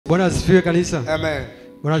Bwana asifiwe kanisa. Amen.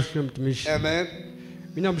 Bwana asifiwe mtumishi. Amen.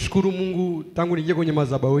 Mimi namshukuru Mungu tangu niingie kwenye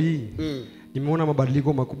madhabahu hii. Nimeona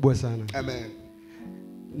mabadiliko makubwa sana. Amen.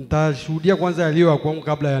 Nitashuhudia kwanza yaliyo kwangu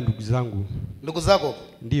kabla ya ndugu zangu. Ndugu zako?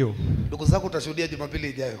 Ndio. Ndugu zako utashuhudia Jumapili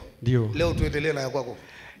ijayo. Ndio. Leo tuendelee na ya kwako.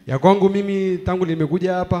 Ya kwangu mimi tangu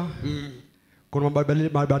nimekuja hapa. Kuna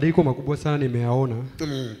mabadiliko makubwa sana nimeyaona.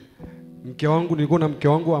 Mke wangu, nilikuwa na mke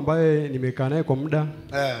wangu ambaye nimekaa naye kwa muda.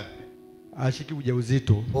 Ashiki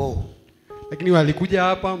ujauzito. Lakini walikuja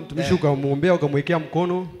hapa mtumishi ukamwombea ukamwekea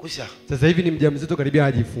mkono. Kusha. Sasa hivi ni mjamzito karibia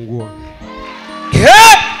ajifungua.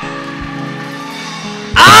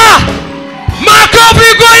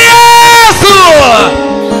 Makofi kwa Yesu.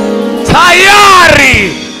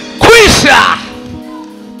 Tayari kwisha.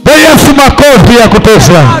 Yesu makofi ya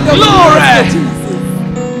kutosha. Glory.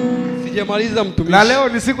 Sijamaliza mtumishi. Na leo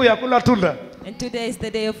ni siku ya kula tunda. And today is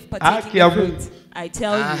the day of partaking the fruit. I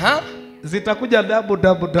tell you. Zitakuja double.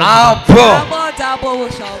 Double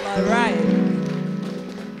shall arrive.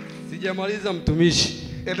 Sijamaliza mtumishi.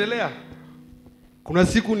 Endelea. Kuna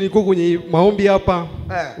siku nilikuwa kwenye maombi hapa.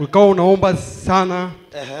 Ukawa unaomba sana.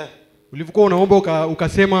 Ulivyokuwa unaomba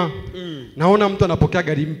ukasema naona mtu anapokea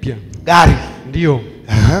gari mpya. Gari. Ndio.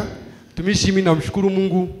 Mtumishi, mimi namshukuru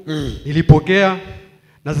Mungu. Nilipokea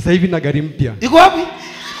na sasa hivi na gari mpya. Iko wapi?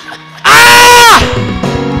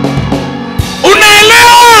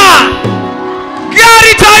 Unaelewa?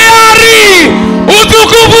 Gari tayari.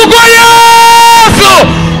 Utukufu kwa Yesu.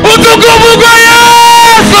 Utukufu kwa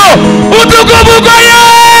Yesu. Utukufu kwa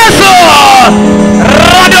Yesu.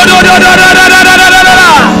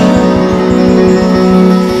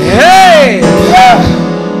 Hey.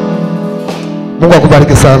 Mungu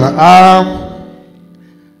akubariki sana.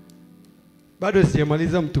 Bado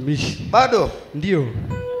sijamaliza mtumishi. Bado? Ndio.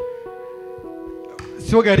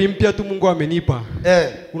 Sio gari mpya tu Mungu amenipa.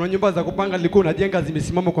 Kuna nyumba za kupanga nilikuwa najenga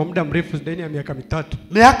zimesimama kwa muda mrefu ndani ya miaka mitatu.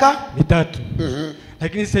 Miaka? Mitatu.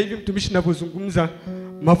 Lakini sasa hivi mtumishi ninapozungumza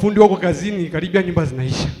mafundi wako kazini karibia nyumba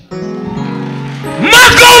zinaisha.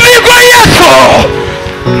 Makofi kwa Yesu.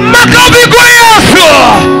 Makofi kwa Yesu.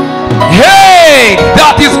 Hey,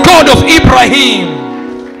 that is God of Ibrahim.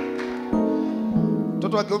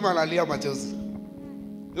 Mtoto wa kiume analia machozi.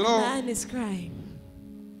 You know, Man is crying.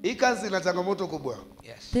 hii kazi ina changamoto kubwa.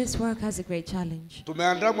 This work has a great challenge.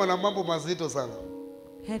 Tumeandamwa na mambo mazito sana.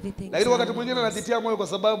 Heavy things. Lakini wakati mwingine najitia moyo kwa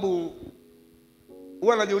sababu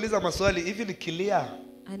huwa najiuliza maswali, hivi nikilia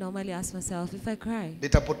I normally ask myself, if I cry,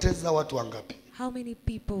 nitapoteza watu wangapi? how many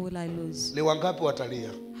people will I lose? Ni wangapi watalia?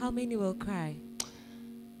 How many will cry?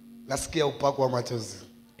 Nasikia upako wa machozi.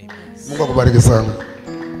 Mungu akubariki sana.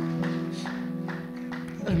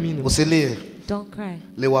 Amina. Usilie. Don't cry.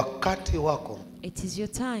 Ni wakati wako It is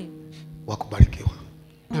your time. wa kubarikiwa.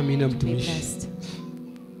 Amina Be mtumishi. blessed.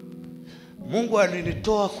 Mungu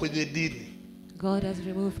alinitoa kwenye dini God has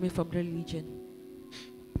removed me from religion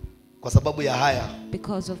kwa sababu ya haya.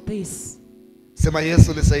 because of this. Sema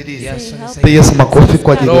Yesu nisaidie. Say, help Pe Yesu makofi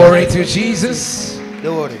kwa ajili yako. Glory to Jesus.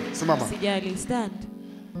 Glory. Simama. Sijali, stand.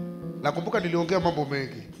 Nakumbuka niliongea mambo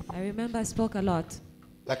mengi. I remember I spoke a lot,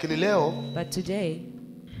 Lakini leo but today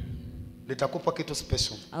nitakupa kitu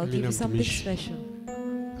special. I'll give you something special.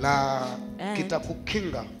 Na And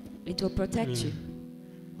kitakukinga it will protect you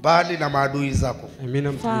bali na maadui zako.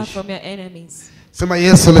 Amina far mtumishi. from your enemies. Sema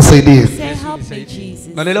Yesu nisaidie. Say, help me, Jesus.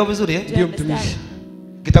 Unaelewa vizuri Do you Ndio understand? mtumishi.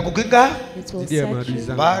 Kitakukinga It will Dhidi ya set maadui you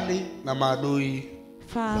zangu. bali na maadui.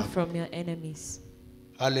 far from your enemies.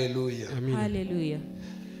 Haleluya. Amina. Hallelujah.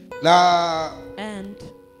 Na And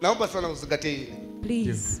naomba sana uzingatie hili.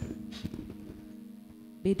 please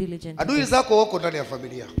be diligent. in Adui this. zako wako ndani ya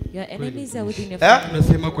familia. Your enemies are within your family.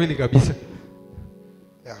 Unasema kweli kabisa.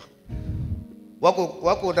 Yeah.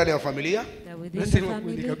 Wako ndani ya familia. They're within your Unasema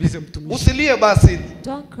kweli family. kabisa mtumishi. Usilie basi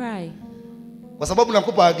Don't cry kwa sababu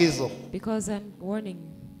nakupa agizo. because I'm warning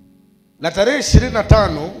you. Na tarehe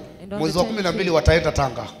 25 And on mwezi the wa 12 25th, wataenda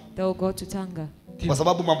Tanga they will go to Tanga kwa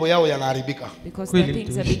sababu mambo yao yanaharibika. because Kweli their things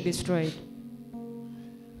are mtumishi. being destroyed.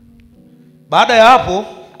 Baada ya hapo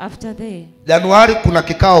After they, Januari kuna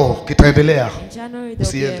kikao kitaendelea. in January,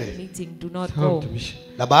 there will be a Usiende. meeting. Do not Sawa go. mtumishi.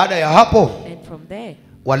 Na baada ya hapo And from there,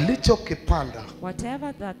 walichokipanda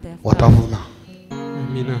whatever that they've planted, watavuna.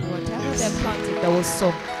 Amina. whatever they've planted, they will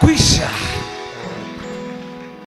sow. Kwisha.